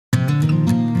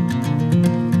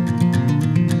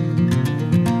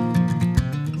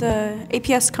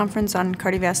APS Conference on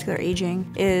Cardiovascular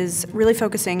Aging is really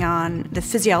focusing on the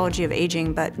physiology of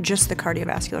aging, but just the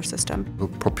cardiovascular system. The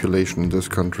population in this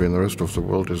country and the rest of the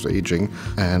world is aging,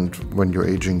 and when you're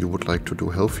aging, you would like to do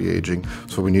healthy aging.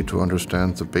 So we need to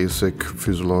understand the basic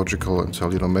physiological and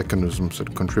cellular mechanisms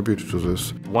that contribute to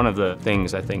this. One of the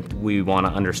things I think we want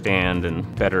to understand and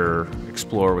better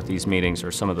explore with these meetings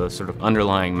are some of the sort of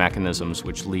underlying mechanisms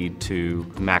which lead to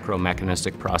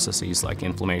macro-mechanistic processes like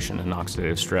inflammation and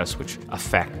oxidative stress, which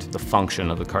affect the function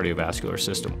of the cardiovascular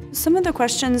system. Some of the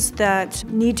questions that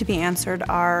need to be answered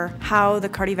are how the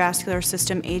cardiovascular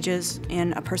system ages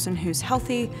in a person who's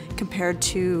healthy compared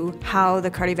to how the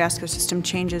cardiovascular system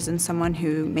changes in someone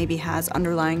who maybe has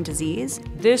underlying disease.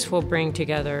 This will bring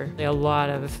together a lot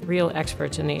of real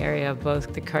experts in the area of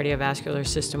both the cardiovascular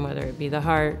system, whether it be the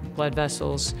heart, blood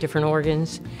vessels, different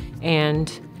organs,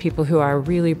 and people who are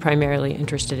really primarily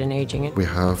interested in aging. We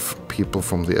have people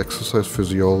from the exercise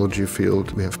physiology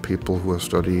field, we have people who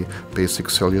study basic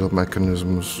cellular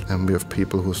mechanisms, and we have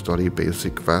people who study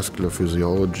basic vascular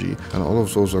physiology. And all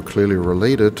of those are clearly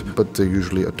related, but they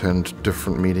usually attend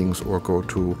different meetings or go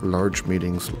to large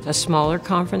meetings. A smaller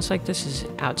conference like this is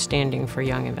outstanding for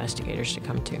young investigators to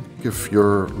come to. If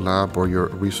your lab or your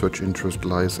research interest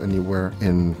lies anywhere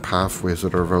in pathways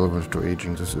that are relevant to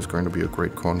aging, this is going to be a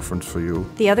great conference for you.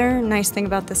 The other nice thing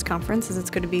about this conference is it's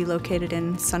going to be located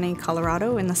in sunny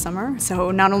Colorado in the summer.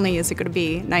 So not only is it going to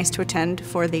be nice to attend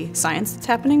for the science that's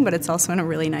happening, but it's also in a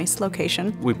really nice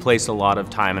location. We place a lot of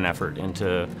time and effort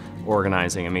into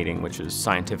organizing a meeting which is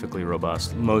scientifically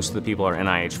robust. Most of the people are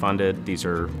NIH funded. These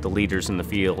are the leaders in the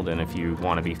field, and if you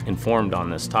want to be informed on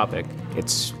this topic,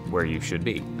 it's where you should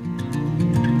be.